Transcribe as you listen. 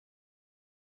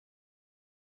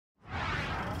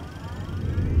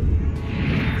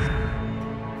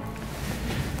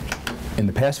in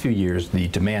the past few years, the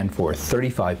demand for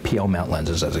 35 PL mount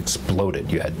lenses has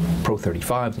exploded. You had Pro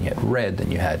 35s, and you had Red, then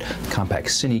you had compact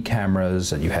cine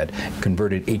cameras, and you had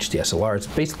converted HD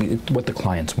SLRs. Basically, it's what the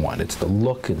clients want. It's the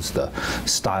look, it's the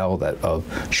style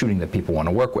of shooting that people want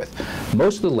to work with.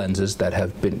 Most of the lenses that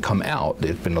have come out,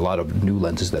 there's been a lot of new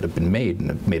lenses that have been made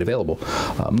and made available.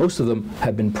 Most of them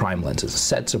have been prime lenses,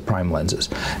 sets of prime lenses.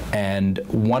 And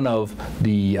one of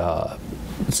the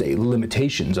say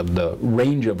limitations of the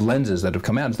range of lenses that have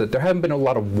come out is that there haven't been a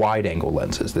lot of wide-angle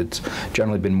lenses. It's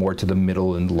generally been more to the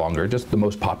middle and longer, just the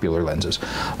most popular lenses.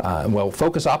 Well,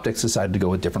 Focus Optics decided to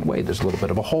go a different way. There's a little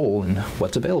bit of a hole in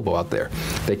what's available out there.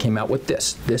 They came out with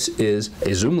this. This is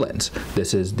a zoom lens.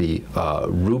 This is the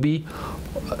Ruby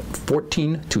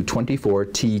 14 to 24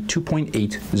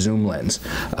 T2.8 Zoom Lens.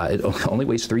 It only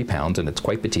weighs 3 pounds and it's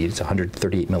quite petite. It's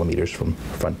 138 millimeters from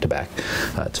front to back.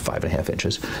 It's 5.5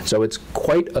 inches. So it's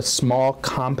quite a small,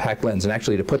 compact lens. And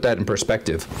actually, to put that in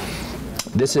perspective,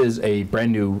 this is a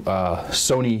brand new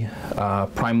Sony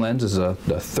prime lens. This is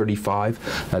the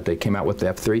 35 that they came out with, the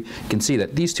f3. You can see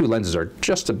that these two lenses are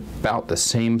just about the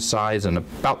same size and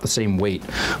about the same weight,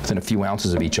 within a few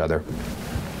ounces of each other.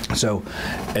 So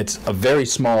it's a very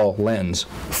small lens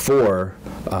for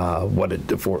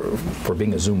for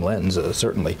being a zoom lens,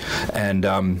 certainly, and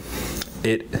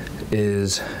it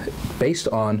is based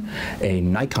on a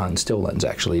Nikon still lens,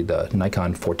 actually, the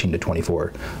Nikon 14 to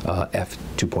 24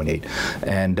 f2.8,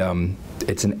 and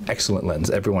it's an excellent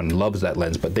lens. Everyone loves that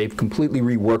lens, but they've completely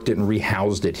reworked it and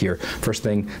rehoused it here. First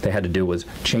thing they had to do was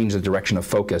change the direction of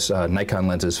focus. Nikon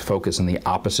lenses focus in the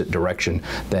opposite direction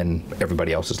than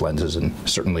everybody else's lenses, and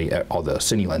certainly all the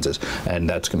cine lenses, and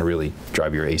that's going to really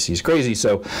drive your ACs crazy.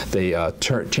 So they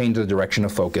changed the direction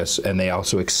of focus, and they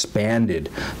also expanded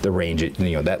the range.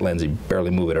 That lens, you barely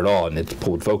move it at all, and it's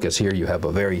pulled focus. Here you have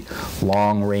a very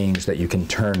long range that you can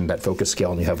turn that focus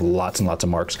scale, and you have lots and lots of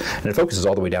marks, and it focuses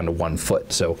all the way down to 1 foot.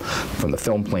 So from the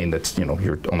film plane, that's,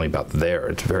 you're only about there.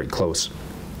 It's very close.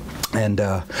 And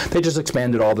they just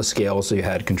expanded all the scales, so you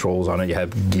had controls on it, you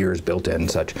have gears built in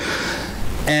and such.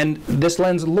 And this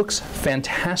lens looks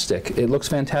fantastic. It looks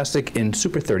fantastic in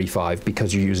Super 35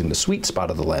 because you're using the sweet spot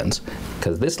of the lens,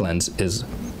 because this lens is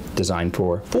designed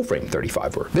for full frame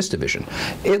 35 or VistaVision.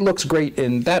 It looks great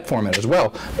in that format as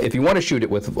well. If you want to shoot it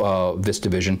with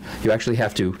VistaVision, you actually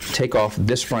have to take off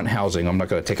this front housing. I'm not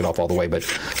going to take it off all the way, but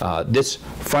this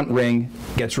front ring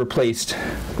gets replaced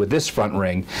with this front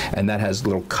ring, and that has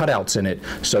little cutouts in it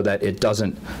so that it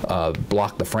doesn't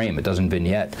block the frame. It doesn't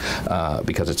vignette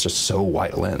because it's just so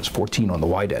wide a lens, 14 on the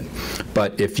wide end.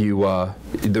 But if you,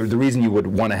 the reason you would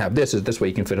want to have this is this way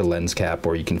you can fit a lens cap,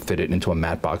 or you can fit it into a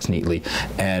matte box neatly,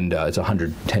 and it's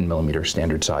 110 millimeter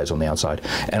standard size on the outside.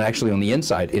 And actually on the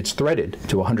inside, it's threaded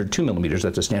to 102 millimeters.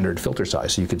 That's a standard filter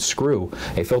size. So you could screw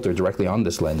a filter directly on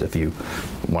this lens if you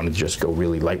wanted to just go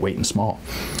really lightweight and small.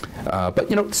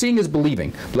 But seeing is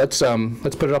believing. Let's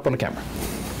put it up on the camera.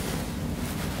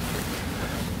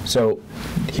 So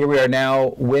here we are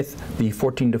now with the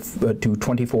 14 to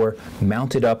 24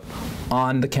 mounted up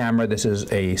on the camera. This is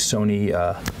a Sony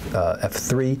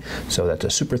f3, so that's a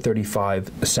Super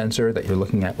 35 sensor that you're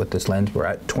looking at with this lens. We're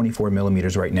at 24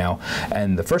 millimeters right now,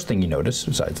 and the first thing you notice,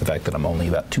 besides the fact that I'm only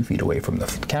about 2 feet away from the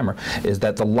camera, is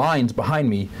that the lines behind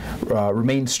me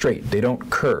remain straight. They don't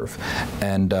curve.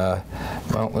 And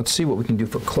well, let's see what we can do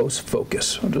for close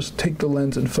focus. I'll just take the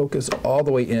lens and focus all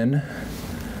the way in.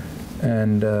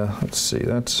 And let's see,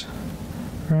 that's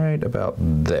right about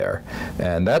there.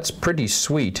 And that's pretty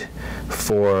sweet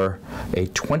for a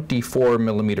 24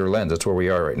 millimeter lens. That's where we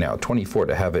are right now, 24,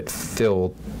 to have it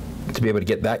filled, to be able to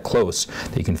get that close,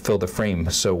 that you can fill the frame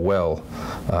so well,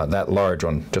 that large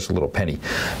on just a little penny.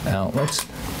 Now let's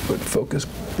put focus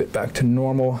a bit back to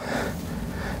normal,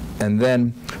 and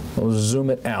then we'll zoom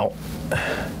it out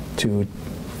to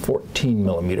 14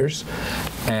 millimeters.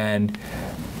 And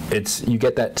you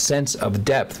get that sense of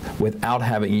depth without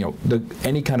having,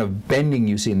 any kind of bending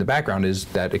you see in the background is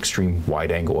that extreme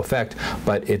wide-angle effect,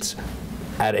 but it's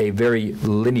at a very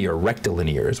linear,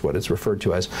 rectilinear is what it's referred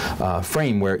to as,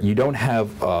 frame, where you don't have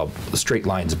straight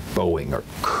lines bowing or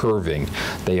curving.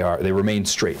 They remain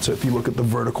straight. So if you look at the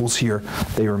verticals here,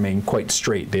 they remain quite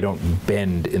straight. They don't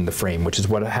bend in the frame, which is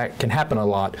what can happen a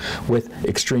lot with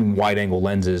extreme wide-angle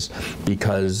lenses,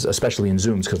 because especially in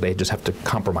zooms, because they just have to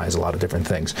compromise a lot of different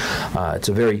things. It's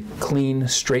a very clean,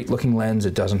 straight-looking lens.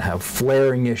 It doesn't have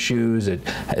flaring issues.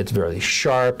 It's very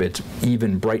sharp. It's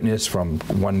even brightness from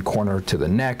one corner to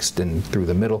the next and through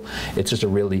the middle. It's just a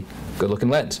really good looking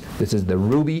lens. This is the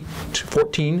Ruby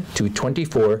 14 to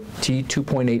 24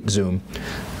 T2.8 Zoom.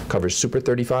 Covers Super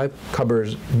 35,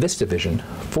 covers VistaVision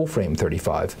full frame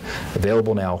 35.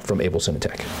 Available now from AbelCine.